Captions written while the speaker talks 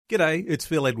G'day, it's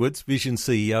Phil Edwards, Vision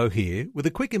CEO here, with a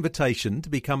quick invitation to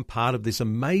become part of this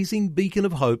amazing beacon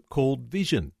of hope called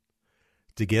Vision.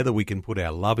 Together we can put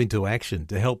our love into action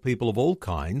to help people of all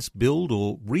kinds build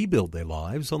or rebuild their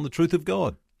lives on the truth of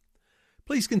God.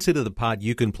 Please consider the part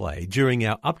you can play during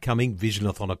our upcoming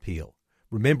Visionathon appeal,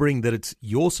 remembering that it's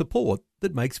your support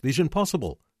that makes Vision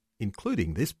possible,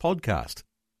 including this podcast.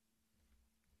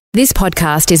 This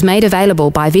podcast is made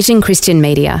available by Vision Christian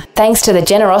Media, thanks to the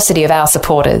generosity of our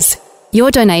supporters.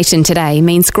 Your donation today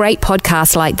means great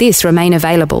podcasts like this remain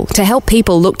available to help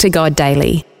people look to God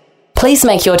daily. Please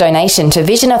make your donation to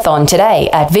Visionathon today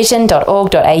at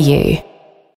vision.org.au.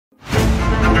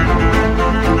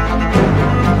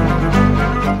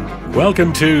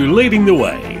 Welcome to Leading the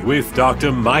Way with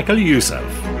Dr. Michael Youssef.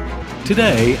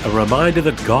 Today, a reminder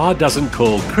that God doesn't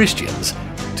call Christians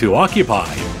to occupy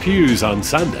pews on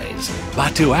Sundays,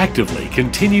 but to actively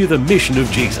continue the mission of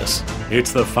Jesus.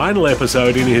 It's the final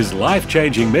episode in his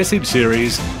life-changing message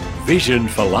series, Vision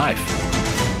for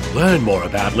Life. Learn more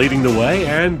about Leading the Way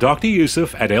and Dr.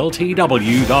 Youssef at ltw.org.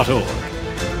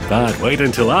 But wait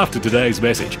until after today's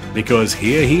message, because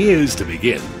here he is to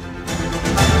begin.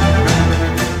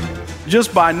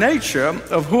 Just by nature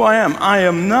of who I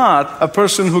am not a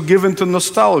person who given to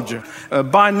nostalgia.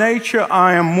 By nature,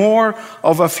 I am more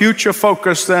of a future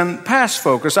focus than past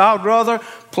focus. I would rather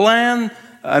plan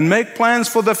and make plans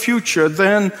for the future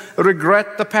than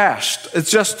regret the past.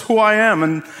 It's just who I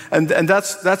am, and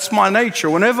that's my nature.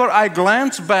 Whenever I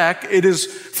glance back, it is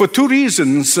for two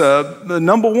reasons.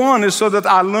 Number one is so that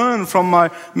I learn from my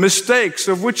mistakes,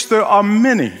 of which there are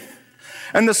many.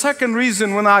 And the second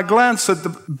reason, when I glance at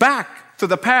back to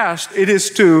the past, it is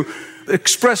to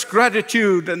express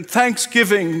gratitude and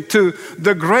thanksgiving to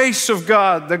the grace of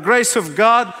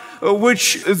God,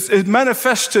 which is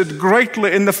manifested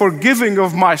greatly in the forgiving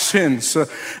of my sins,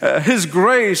 His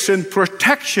grace in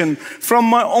protection from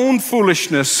my own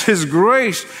foolishness, His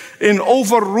grace in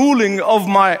overruling of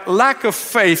my lack of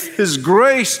faith, His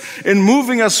grace in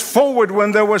moving us forward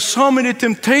when there were so many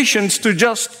temptations to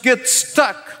just get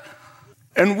stuck.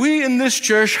 And we in this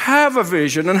church have a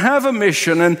vision and have a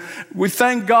mission, and we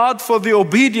thank God for the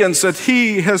obedience that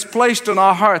He has placed in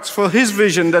our hearts, for His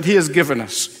vision that He has given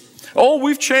us. Oh,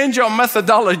 we've changed our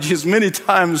methodologies many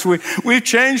times. We've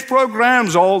changed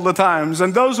programs all the times.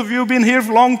 And those of you who've been here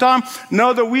for a long time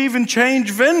know that we even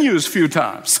changed venues a few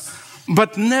times.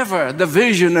 But never the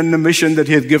vision and the mission that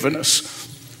He had given us.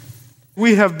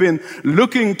 We have been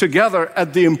looking together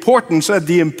at the importance, at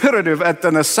the imperative, at the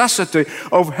necessity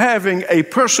of having a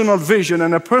personal vision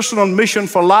and a personal mission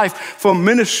for life, for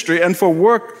ministry, and for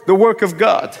work, the work of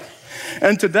God.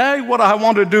 And today, what I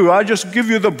want to do, I just give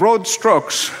you the broad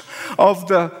strokes of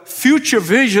the future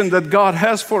vision that God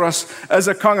has for us as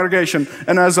a congregation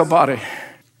and as a body.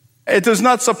 It is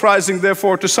not surprising,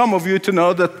 therefore, to some of you to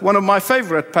know that one of my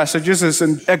favorite passages is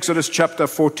in Exodus chapter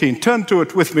 14. Turn to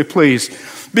it with me, please,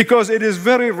 because it is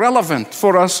very relevant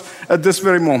for us at this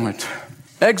very moment.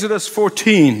 Exodus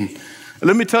 14.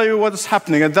 Let me tell you what is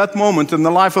happening at that moment in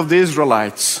the life of the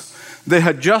Israelites. They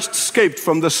had just escaped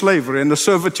from the slavery and the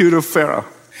servitude of Pharaoh,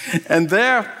 and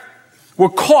they were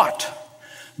caught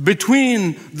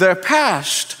between their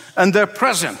past and their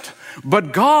present.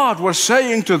 But God was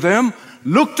saying to them,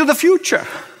 look to the future.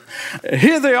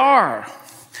 Here they are.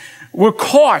 We're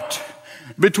caught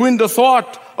between the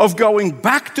thought of going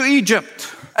back to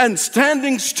Egypt and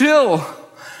standing still.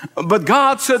 But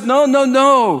God said,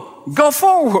 no, go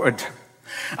forward.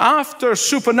 After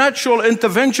supernatural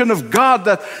intervention of God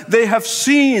that they have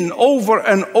seen over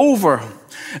and over,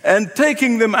 and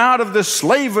taking them out of the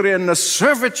slavery and the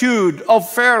servitude of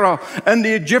Pharaoh and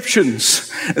the Egyptians,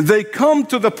 they come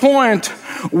to the point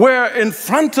where in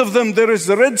front of them there is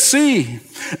the Red Sea,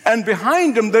 and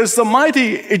behind them there's the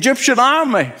mighty Egyptian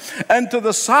army, and to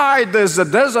the side there's the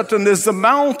desert and there's the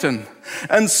mountain.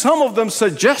 And some of them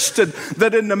suggested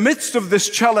that in the midst of this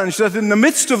challenge, that in the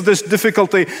midst of this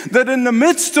difficulty, that in the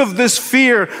midst of this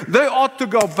fear, they ought to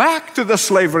go back to the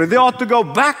slavery. They ought to go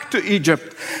back to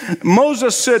Egypt.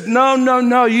 Moses said,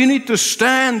 no, you need to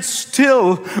stand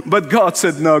still. But God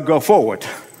said, no, go forward.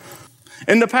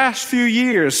 In the past few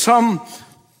years, some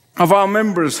of our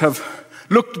members have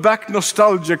looked back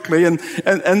nostalgically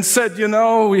and said,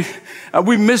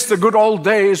 we missed the good old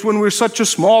days when we were such a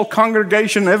small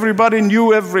congregation. Everybody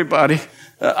knew everybody.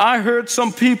 I heard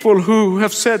some people who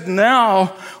have said,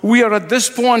 now we are at this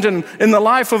point in the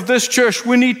life of this church,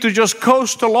 we need to just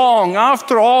coast along.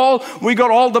 After all, we got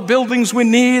all the buildings we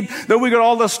need, then we got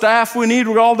all the staff we need,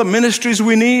 we got all the ministries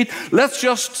we need. Let's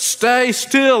just stay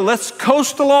still. Let's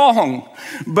coast along.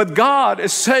 But God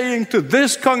is saying to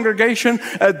this congregation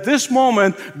at this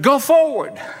moment, go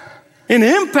forward. in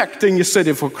impacting your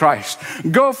city for Christ.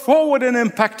 Go forward in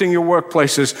impacting your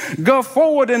workplaces. Go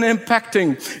forward in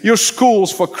impacting your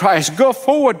schools for Christ. Go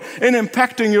forward in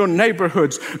impacting your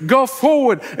neighborhoods. Go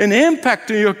forward in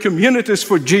impacting your communities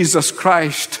for Jesus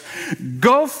Christ.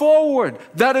 Go forward.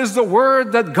 That is the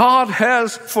word that God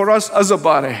has for us as a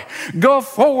body. Go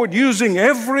forward using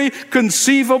every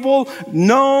conceivable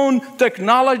known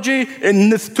technology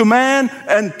to man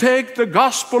and take the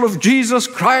gospel of Jesus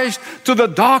Christ to the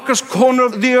darkest corner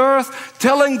of the earth,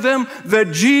 telling them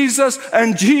that Jesus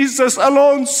and Jesus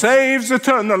alone saves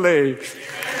eternally.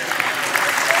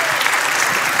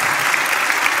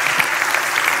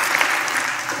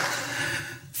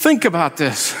 Think about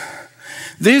this.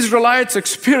 The Israelites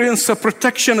experienced the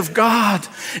protection of God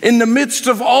in the midst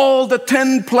of all the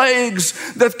 10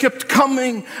 plagues that kept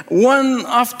coming one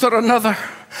after another.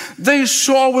 They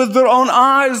saw with their own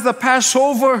eyes the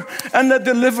Passover and the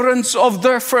deliverance of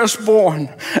their firstborn.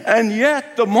 And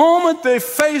yet, the moment they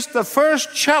faced the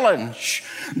first challenge,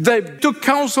 they took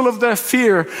counsel of their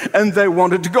fear and they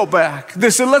wanted to go back. They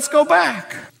said, let's go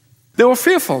back. They were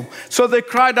fearful. So they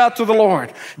cried out to the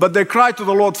Lord. But they cried to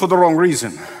the Lord for the wrong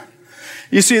reason.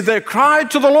 You see, they cried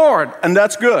to the Lord, and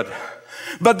that's good.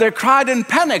 But they cried in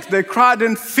panic. They cried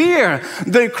in fear.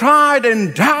 They cried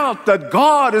in doubt that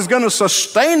God is going to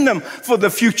sustain them for the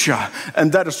future.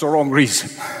 And that is the wrong reason.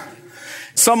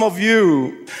 Some of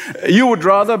you would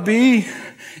rather be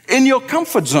in your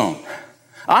comfort zone.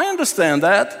 I understand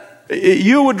that.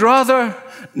 You would rather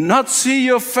not see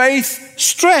your faith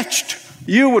stretched.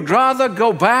 You would rather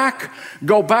go back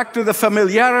to the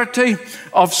familiarity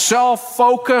of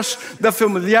self-focus, the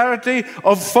familiarity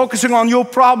of focusing on your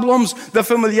problems, the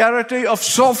familiarity of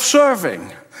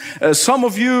self-serving. Some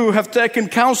of you have taken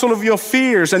counsel of your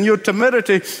fears and your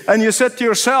timidity, and you said to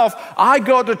yourself, I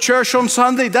go to church on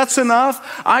Sunday, that's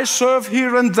enough. I serve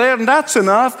here and there, and that's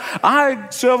enough. I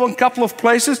serve in a couple of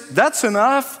places, that's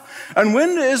enough. And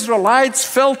when the Israelites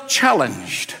felt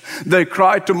challenged, they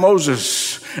cried to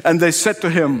Moses, and they said to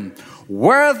him,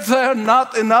 were there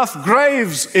not enough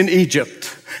graves in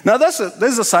Egypt? Now there's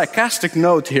a sarcastic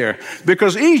note here,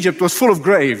 because Egypt was full of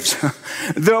graves.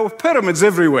 There were pyramids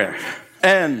everywhere.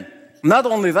 And not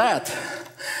only that,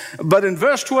 but in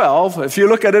verse 12, if you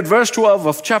look at it, verse 12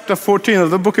 of chapter 14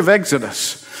 of the book of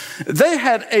Exodus, they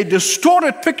had a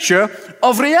distorted picture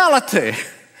of reality.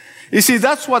 You see,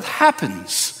 that's what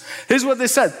happens. Here's what they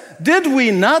said. Did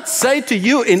we not say to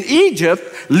you in Egypt,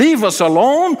 leave us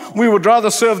alone? We would rather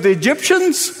serve the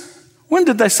Egyptians. When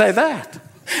did they say that?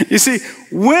 You see,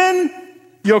 when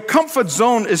your comfort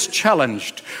zone is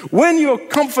challenged, when your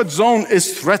comfort zone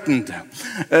is threatened,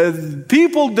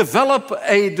 people develop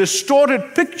a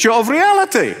distorted picture of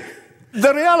reality.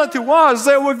 The reality was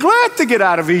they were glad to get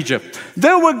out of Egypt.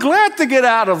 They were glad to get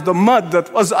out of the mud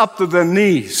that was up to their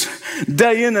knees,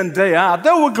 day in and day out.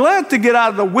 They were glad to get out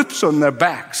of the whips on their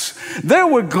backs. They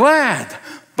were glad.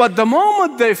 But the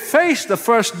moment they faced the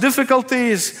first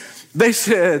difficulties, they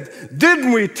said,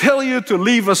 didn't we tell you to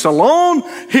leave us alone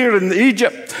here in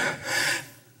Egypt?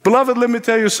 Beloved, let me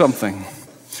tell you something.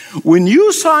 When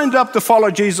you signed up to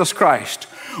follow Jesus Christ,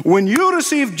 when you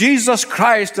received Jesus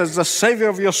Christ as the Savior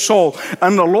of your soul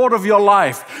and the Lord of your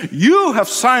life, you have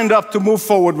signed up to move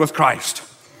forward with Christ.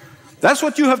 That's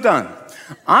what you have done.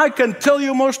 I can tell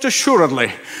you most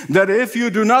assuredly that if you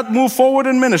do not move forward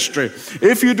in ministry,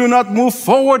 if you do not move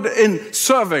forward in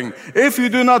serving, if you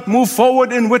do not move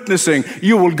forward in witnessing,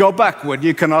 you will go backward.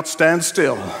 You cannot stand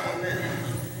still.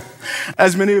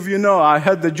 As many of you know, I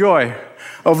had the joy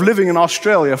of living in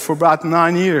Australia for about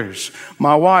 9 years.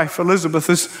 My wife, Elizabeth,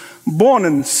 is born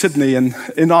in Sydney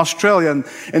in Australia.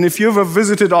 And if you ever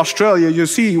visited Australia, you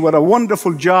see what a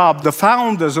wonderful job the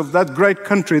founders of that great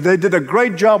country, they did a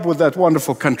great job with that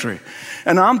wonderful country.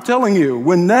 And I'm telling you,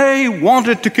 when they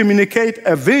wanted to communicate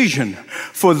a vision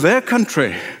for their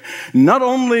country, not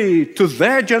only to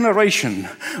their generation,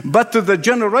 but to the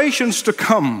generations to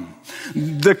come,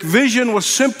 the vision was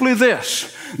simply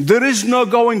this: there is no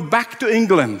going back to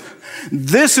England.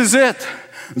 This is it.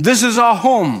 This is our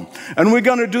home, and we're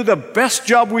going to do the best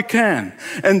job we can.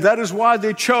 And that is why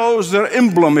they chose their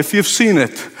emblem, if you've seen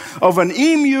it, of an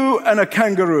emu and a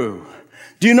kangaroo.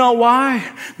 Do you know why?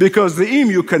 Because the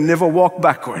emu can never walk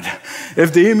backward.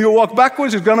 If the emu walks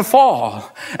backwards, he's going to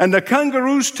fall. And the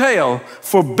kangaroo's tail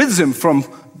forbids him from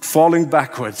falling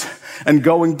backwards and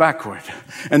going backward.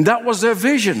 And that was their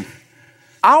vision.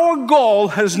 Our goal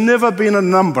has never been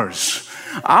in numbers.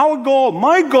 Our goal,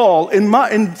 my goal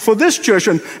for this church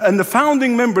and the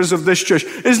founding members of this church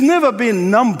has never been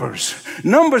numbers.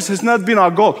 Numbers has not been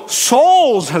our goal.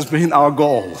 Souls has been our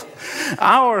goal.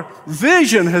 Our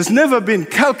vision has never been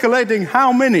calculating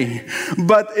how many,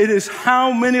 but it is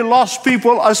how many lost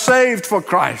people are saved for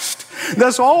Christ.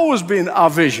 That's always been our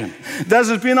vision. That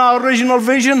has been our original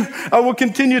vision, and will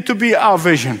continue to be our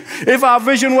vision. If our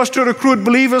vision was to recruit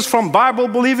believers from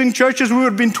Bible-believing churches, we would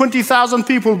have been 20,000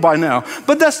 people by now.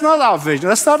 But that's not our vision.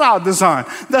 That's not our design.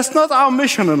 That's not our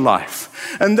mission in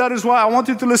life. And that is why I want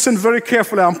you to listen very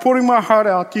carefully. I'm pouring my heart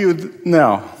out to you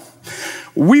now.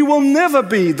 We will never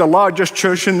be the largest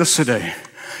church in the city.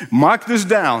 Mark this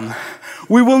down.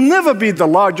 We will never be the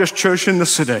largest church in the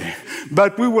city,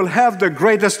 but we will have the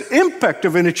greatest impact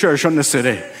of any church in the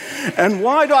city. And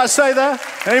why do I say that?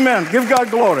 Amen. Give God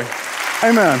glory.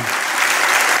 Amen.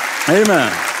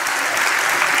 Amen.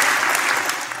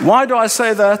 Why do I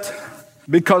say that?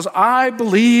 Because I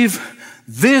believe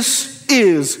this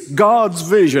is God's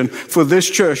vision for this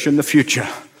church in the future.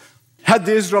 Had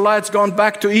the Israelites gone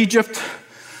back to Egypt,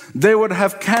 they would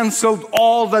have canceled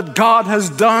all that God has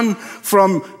done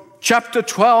from chapter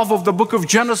 12 of the book of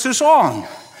Genesis on.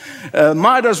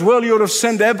 Might as well you would have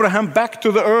sent Abraham back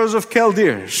to the Urs of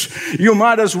Chaldees. You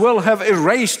might as well have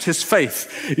erased his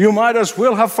faith. You might as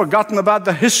well have forgotten about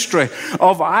the history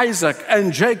of Isaac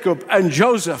and Jacob and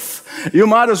Joseph. You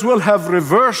might as well have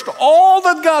reversed all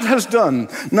that God has done.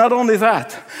 Not only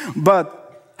that,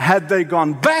 but had they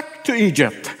gone back to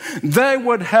Egypt, they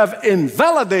would have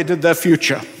invalidated their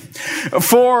future.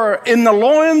 For in the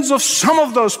loins of some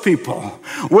of those people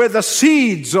were the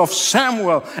seeds of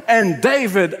Samuel and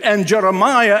David and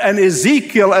Jeremiah and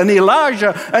Ezekiel and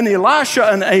Elijah and Elisha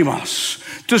and Amos,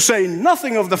 to say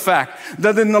nothing of the fact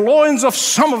that in the loins of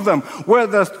some of them were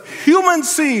the human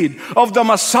seed of the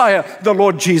Messiah, the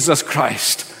Lord Jesus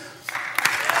Christ.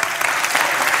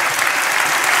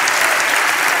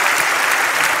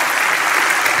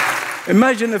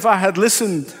 Imagine if I had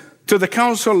listened to the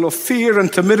counsel of fear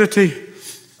and timidity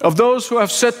of those who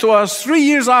have said to us 3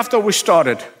 years after we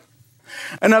started,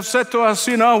 and have said to us,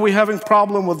 we're having a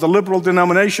problem with the liberal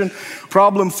denomination,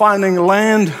 problem finding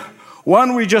land. Why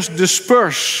don't we just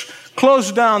disperse,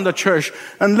 close down the church,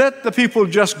 and let the people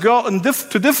just go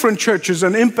to different churches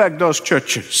and impact those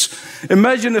churches?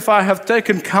 Imagine if I have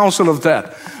taken counsel of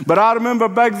that. But I remember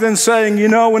back then saying,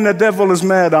 when the devil is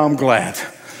mad, I'm glad.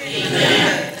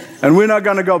 Amen. And we're not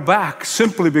going to go back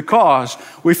simply because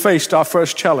we faced our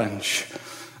first challenge.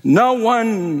 No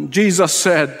one, Jesus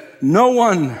said, no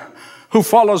one who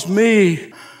follows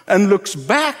me and looks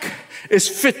back is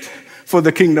fit for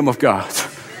the kingdom of God.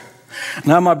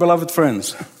 Now, my beloved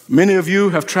friends, many of you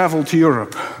have traveled to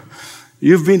Europe.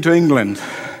 You've been to England.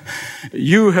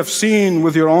 You have seen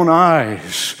with your own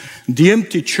eyes the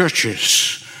empty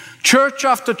churches. Church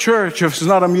after church, if it's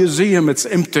not a museum, it's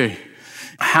empty.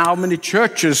 How many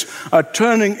churches are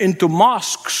turning into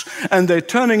mosques, and they're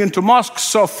turning into mosques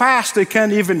so fast they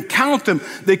can't even count them.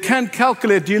 They can't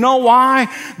calculate. Do you know why?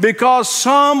 Because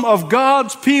some of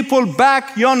God's people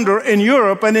back yonder in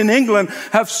Europe and in England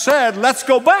have said, let's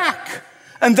go back.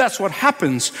 And that's what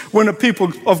happens when the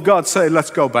people of God say, let's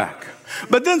go back.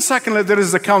 But then secondly, there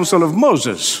is the counsel of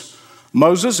Moses.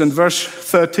 Moses in verse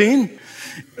 13,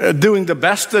 doing the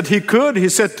best that he could, he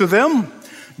said to them,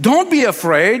 don't be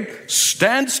afraid,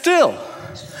 stand still.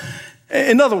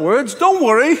 In other words, don't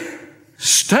worry,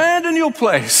 stand in your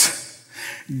place.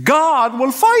 God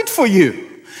will fight for you.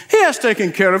 He has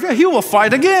taken care of you. He will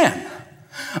fight again.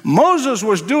 Moses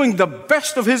was doing the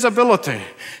best of his ability.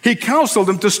 He counseled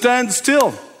them to stand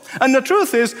still. And the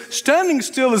truth is, standing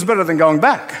still is better than going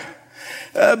back.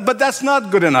 But that's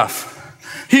not good enough.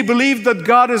 He believed that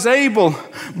God is able,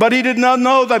 but he did not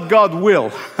know that God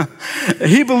will.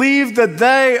 He believed that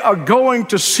they are going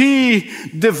to see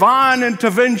divine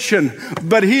intervention,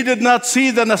 but he did not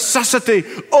see the necessity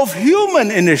of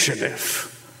human initiative.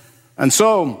 And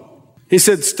so he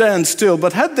said, stand still.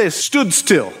 But had they stood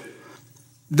still,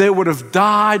 they would have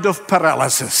died of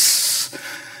paralysis.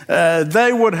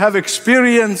 They would have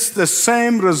experienced the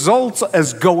same results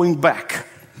as going back.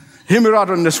 Hear me right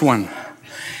on this one.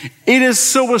 It is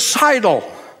suicidal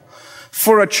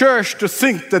for a church to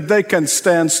think that they can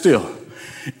stand still.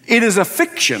 It is a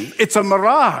fiction. It's a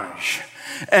mirage.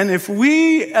 And if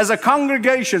we as a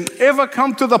congregation ever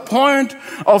come to the point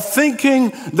of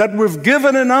thinking that we've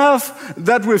given enough,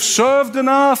 that we've served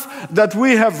enough, that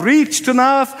we have reached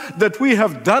enough, that we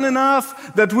have done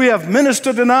enough, that we have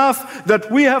ministered enough,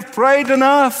 that we have prayed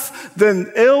enough,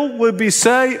 then ill will be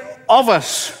said of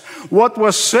us what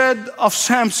was said of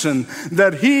Samson,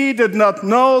 that he did not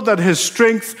know that his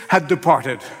strength had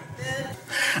departed.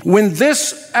 When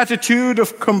this attitude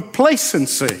of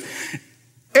complacency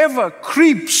ever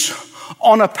creeps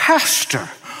on a pastor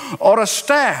or a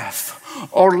staff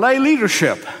or lay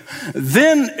leadership,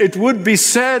 then it would be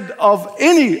said of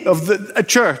any of a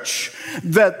church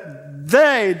that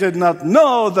they did not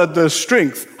know that their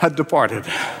strength had departed.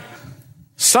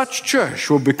 Such church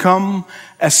will become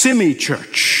a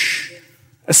semi-church.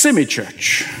 A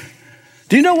semi-church.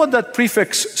 Do you know what that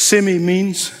prefix semi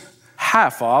means?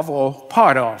 Half of or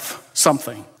part of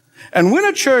something. And when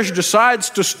a church decides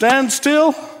to stand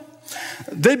still,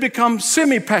 they become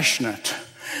semi-passionate.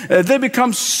 They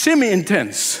become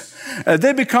semi-intense.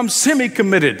 They become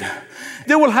semi-committed.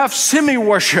 They will have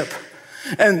semi-worship.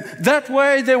 And that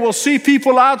way they will see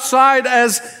people outside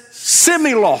as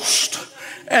semi-lost.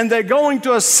 And they're going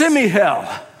to a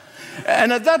semi-hell.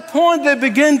 And at that point they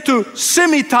begin to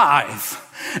semi-tithe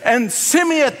and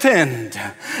semi-attend.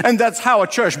 And that's how a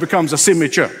church becomes a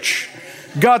semi-church.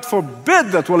 God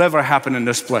forbid that will ever happen in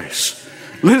this place.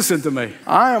 Listen to me.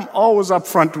 I am always up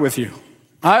front with you.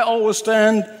 I always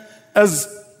stand as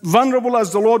vulnerable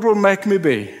as the Lord will make me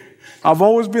be. I've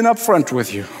always been up front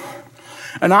with you.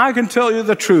 And I can tell you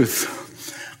the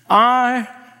truth. I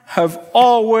have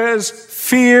always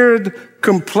feared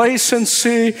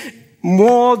complacency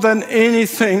more than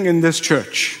anything in this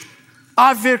church.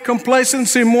 I fear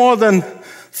complacency more than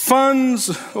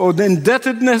funds or the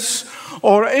indebtedness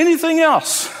or anything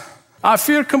else. I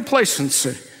fear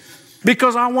complacency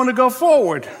because I want to go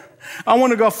forward. I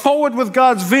want to go forward with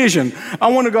God's vision.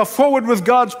 I want to go forward with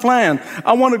God's plan.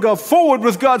 I want to go forward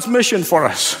with God's mission for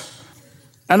us.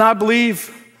 And I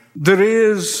believe there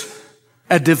is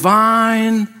a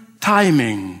divine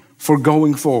timing for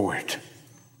going forward.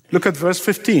 Look at verse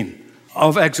 15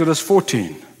 of Exodus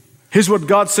 14. Here's what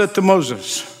God said to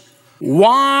Moses.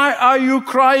 Why are you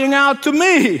crying out to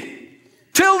me?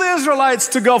 Tell the Israelites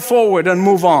to go forward and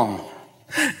move on.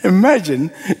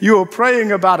 Imagine you are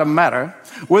praying about a matter,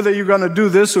 whether you're going to do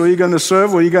this or you're going to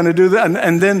serve or you're going to do that.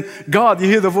 And then God, you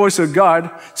hear the voice of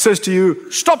God says to you,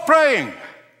 stop praying.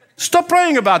 Stop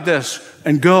praying about this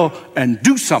and go and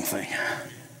do something.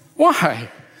 Why?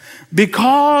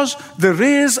 Because there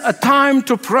is a time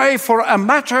to pray for a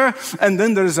matter and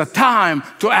then there is a time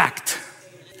to act.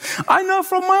 I know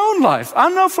from my own life. I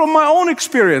know from my own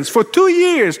experience. For 2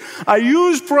 years, I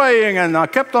used praying and I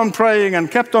kept on praying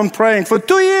and kept on praying for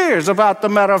 2 years about the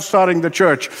matter of starting the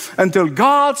church until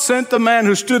God sent a man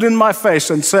who stood in my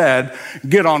face and said,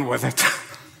 get on with it.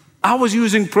 I was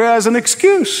using prayer as an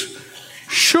excuse.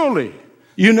 Surely,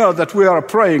 you know that we are a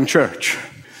praying church.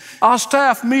 Our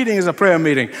staff meeting is a prayer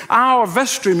meeting. Our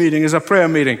vestry meeting is a prayer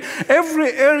meeting.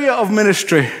 Every area of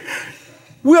ministry,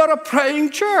 we are a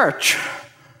praying church.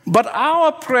 But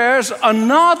our prayers are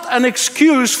not an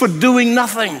excuse for doing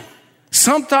nothing.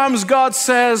 Sometimes God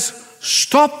says,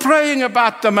 stop praying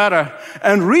about the matter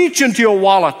and reach into your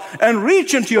wallet and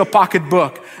reach into your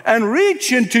pocketbook and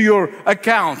reach into your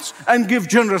accounts and give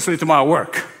generously to my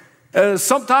work.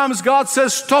 Sometimes God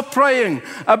says, stop praying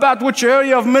about which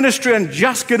area of ministry and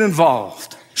just get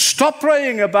involved. Stop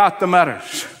praying about the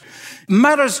matters.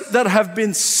 Matters that have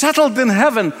been settled in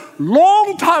heaven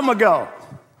long time ago.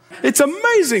 It's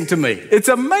amazing to me. It's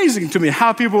amazing to me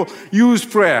how people use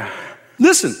prayer.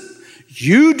 Listen,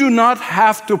 you do not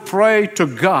have to pray to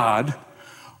God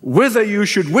whether you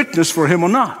should witness for Him or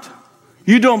not.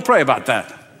 You don't pray about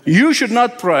that. You should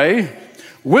not pray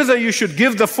whether you should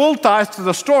give the full tithe to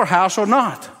the storehouse or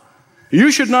not. You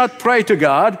should not pray to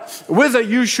God whether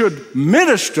you should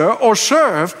minister or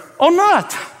serve or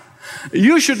not.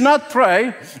 You should not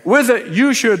pray whether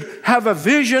you should have a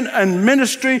vision and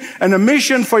ministry and a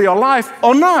mission for your life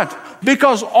or not.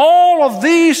 Because all of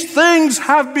these things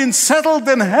have been settled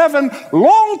in heaven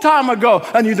long time ago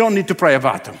and you don't need to pray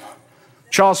about them.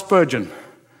 Charles Spurgeon,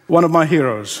 one of my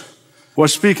heroes,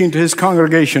 was speaking to his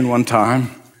congregation one time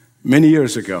many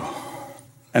years ago.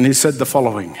 And he said the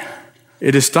following: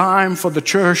 it is time for the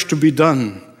church to be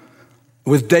done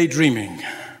with daydreaming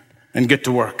and get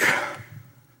to work.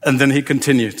 And then he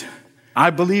continued, I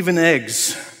believe in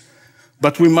eggs,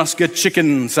 but we must get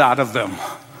chickens out of them.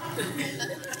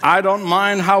 I don't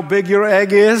mind how big your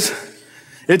egg is.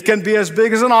 It can be as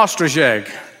big as an ostrich egg.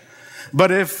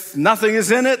 But if nothing is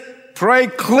in it, pray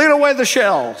clear away the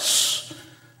shells.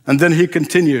 And then he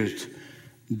continued,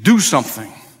 do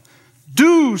something,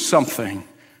 do something,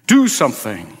 do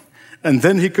something. And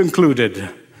then he concluded,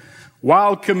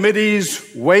 while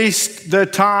committees waste their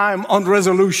time on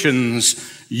resolutions,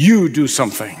 you do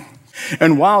something.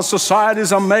 And while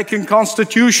societies are making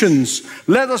constitutions,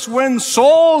 let us win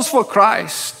souls for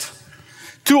Christ.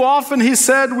 Too often, he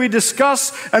said, we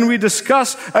discuss and we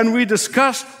discuss and we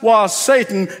discuss while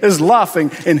Satan is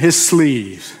laughing in his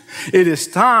sleeve. It is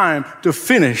time to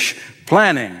finish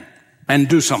planning and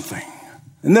do something.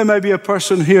 And there may be a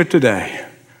person here today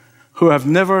who have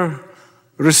never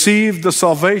received the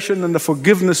salvation and the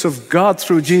forgiveness of God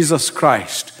through Jesus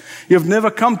Christ. You've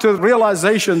never come to the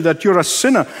realization that you're a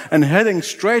sinner and heading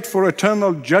straight for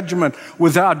eternal judgment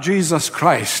without Jesus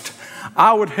Christ.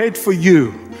 I would hate for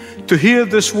you to hear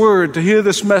this word, to hear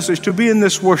this message, to be in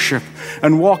this worship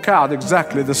and walk out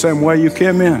exactly the same way you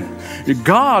came in.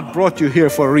 God brought you here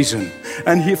for a reason,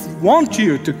 and He wants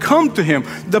you to come to Him.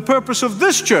 The purpose of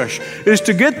this church is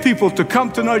to get people to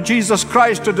come to know Jesus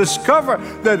Christ, to discover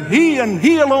that He and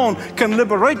He alone can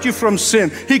liberate you from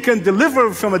sin. He can deliver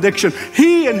you from addiction.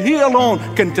 He and He alone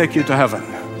can take you to heaven.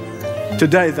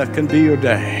 Today, that can be your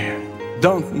day.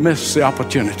 Don't miss the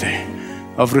opportunity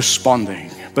of responding.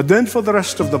 But then for the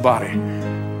rest of the body,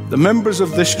 the members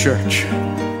of this church,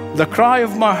 the cry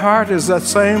of my heart is that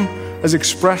same as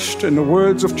expressed in the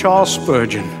words of Charles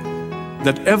Spurgeon,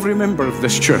 that every member of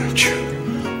this church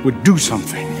would do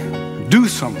something, do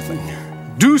something,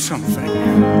 do something.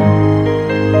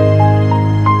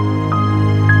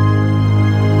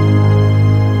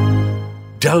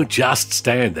 Don't just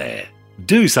stand there.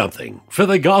 Do something for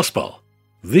the gospel.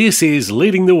 This is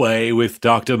Leading the Way with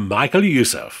Dr. Michael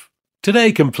Youssef.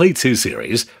 Today completes his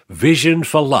series, Vision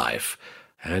for Life,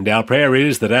 and our prayer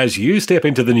is that as you step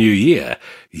into the new year,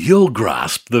 you'll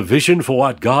grasp the vision for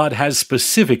what God has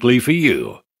specifically for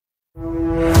you.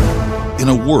 In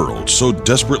a world so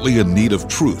desperately in need of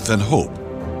truth and hope,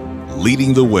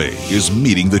 Leading the Way is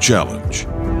meeting the challenge.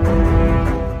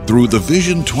 Through the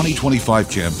Vision 2025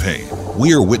 campaign,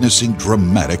 we are witnessing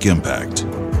dramatic impact.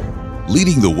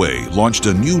 Leading the Way launched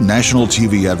a new national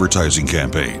TV advertising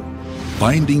campaign,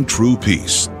 Finding True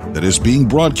Peace, that is being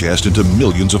broadcast into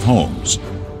millions of homes.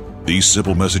 These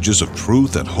simple messages of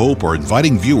truth and hope are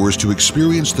inviting viewers to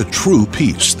experience the true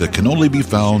peace that can only be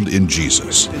found in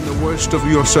Jesus. In the worst of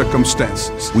your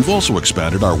circumstances. We've also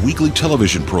expanded our weekly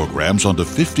television programs onto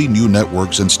 50 new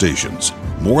networks and stations,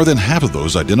 more than half of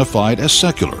those identified as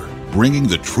secular, bringing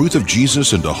the truth of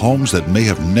Jesus into homes that may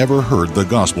have never heard the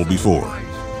gospel before.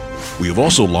 We have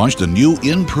also launched a new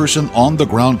in-person,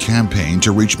 on-the-ground campaign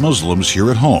to reach Muslims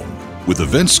here at home, with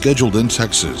events scheduled in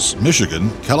Texas, Michigan,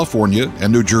 California,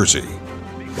 and New Jersey.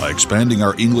 By expanding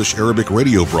our English-Arabic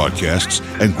radio broadcasts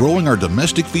and growing our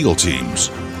domestic field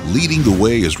teams, Leading the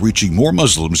Way is reaching more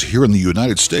Muslims here in the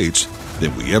United States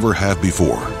than we ever have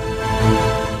before.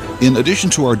 In addition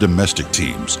to our domestic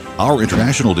teams, our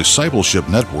international discipleship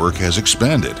network has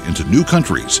expanded into new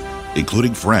countries,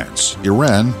 including France,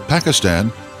 Iran,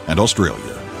 Pakistan, and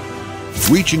Australia.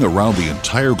 Reaching around the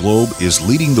entire globe is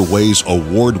Leading the Way's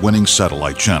award-winning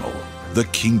satellite channel, the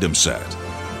KingdomSat.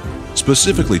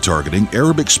 Specifically targeting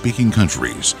Arabic-speaking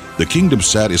countries, the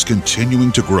KingdomSat is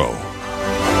continuing to grow.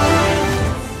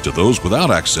 To those without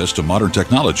access to modern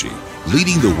technology,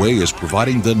 Leading the Way is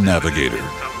providing the Navigator.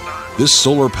 This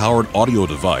solar-powered audio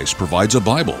device provides a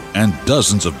Bible and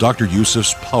dozens of Dr.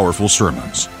 Youssef's powerful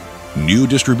sermons. New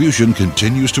distribution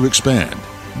continues to expand,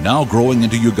 now growing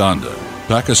into Uganda,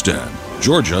 Pakistan,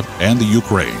 Georgia, and the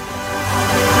Ukraine.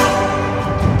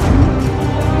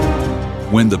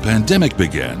 When the pandemic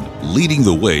began, Leading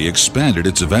the Way expanded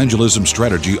its evangelism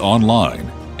strategy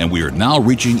online, and we are now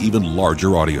reaching even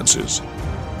larger audiences.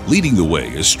 Leading the Way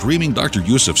is streaming Dr.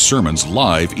 Youssef's sermons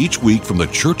live each week from the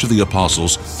Church of the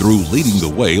Apostles through Leading the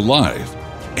Way Live,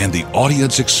 and the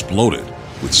audience exploded,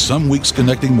 with some weeks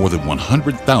connecting more than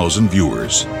 100,000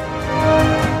 viewers.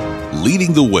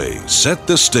 Leading the Way set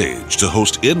the stage to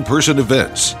host in-person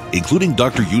events, including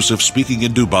Dr. Youssef speaking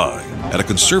in Dubai, at a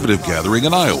conservative gathering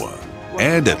in Iowa,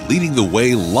 and at Leading the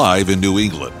Way Live in New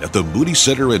England at the Moody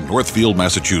Center in Northfield,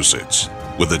 Massachusetts,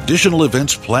 with additional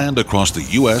events planned across the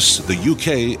U.S., the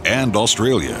U.K., and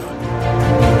Australia.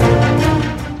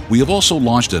 We have also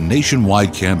launched a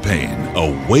nationwide campaign,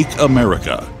 Awake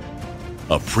America,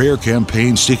 a prayer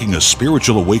campaign seeking a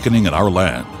spiritual awakening in our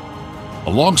land.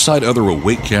 Alongside other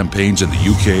Awake campaigns in the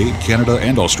UK, Canada,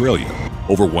 and Australia,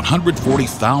 over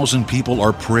 140,000 people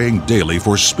are praying daily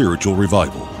for spiritual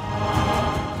revival.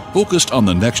 Focused on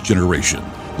the next generation,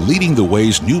 Leading the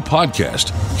Way's new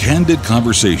podcast, Candid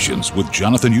Conversations with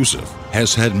Jonathan Youssef,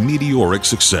 has had meteoric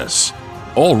success.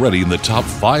 Already in the top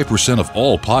 5% of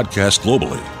all podcasts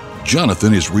globally,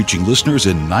 Jonathan is reaching listeners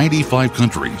in 95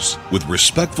 countries with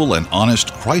respectful and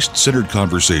honest Christ-centered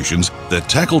conversations that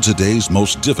tackle today's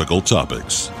most difficult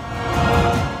topics.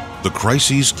 The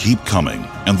crises keep coming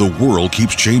and the world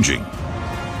keeps changing.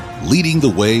 Leading the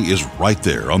Way is right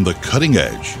there on the cutting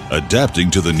edge,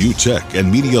 adapting to the new tech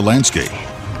and media landscape,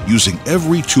 using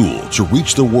every tool to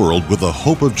reach the world with the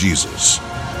hope of Jesus.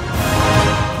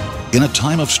 In a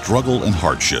time of struggle and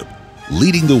hardship,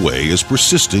 Leading the Way is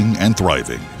persisting and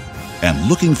thriving, and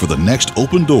looking for the next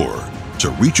open door to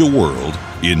reach a world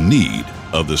in need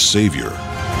of the Savior.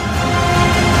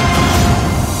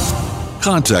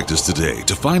 Contact us today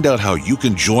to find out how you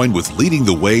can join with Leading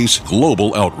the Way's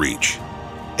global outreach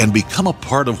and become a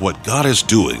part of what God is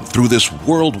doing through this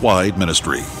worldwide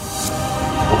ministry.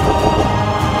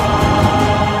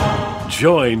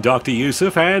 Join Dr.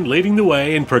 Youssef and Leading the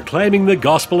Way in proclaiming the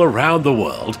gospel around the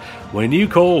world when you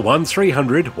call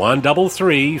 1300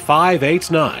 133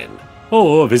 589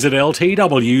 or visit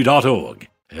ltw.org,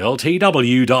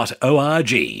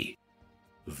 ltw.org.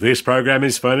 This program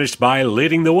is furnished by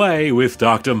Leading the Way with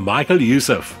Dr. Michael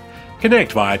Youssef.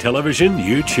 Connect via television,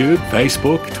 YouTube,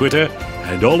 Facebook, Twitter,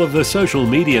 and all of the social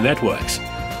media networks.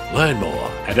 Learn more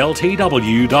at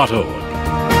ltw.org.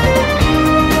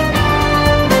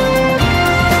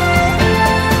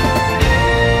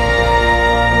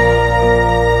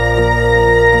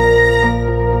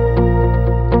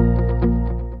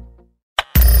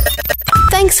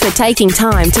 Thanks for taking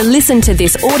time to listen to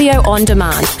this audio on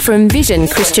demand from Vision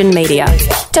Christian Media.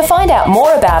 To find out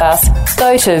more about us,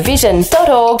 go to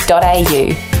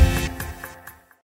vision.org.au.